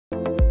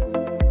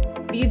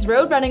These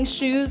road running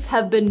shoes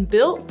have been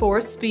built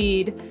for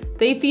speed.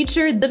 They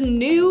feature the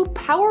new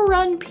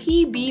PWRRUN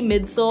PB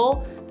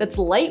midsole that's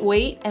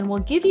lightweight and will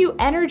give you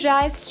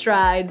energized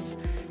strides.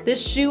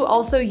 This shoe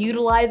also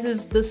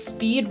utilizes the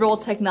speed roll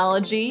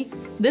technology.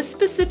 This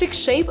specific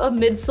shape of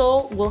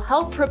midsole will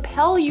help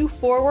propel you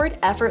forward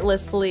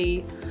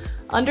effortlessly.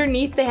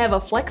 Underneath, they have a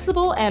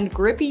flexible and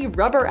grippy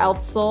rubber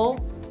outsole,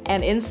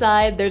 and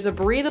inside there's a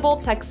breathable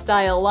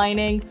textile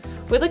lining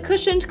with a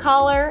cushioned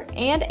collar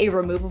and a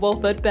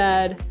removable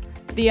footbed.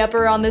 The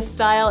upper on this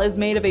style is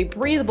made of a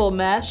breathable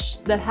mesh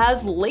that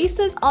has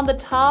laces on the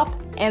top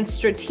and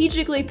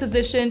strategically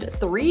positioned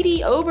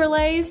 3D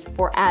overlays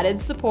for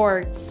added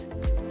support.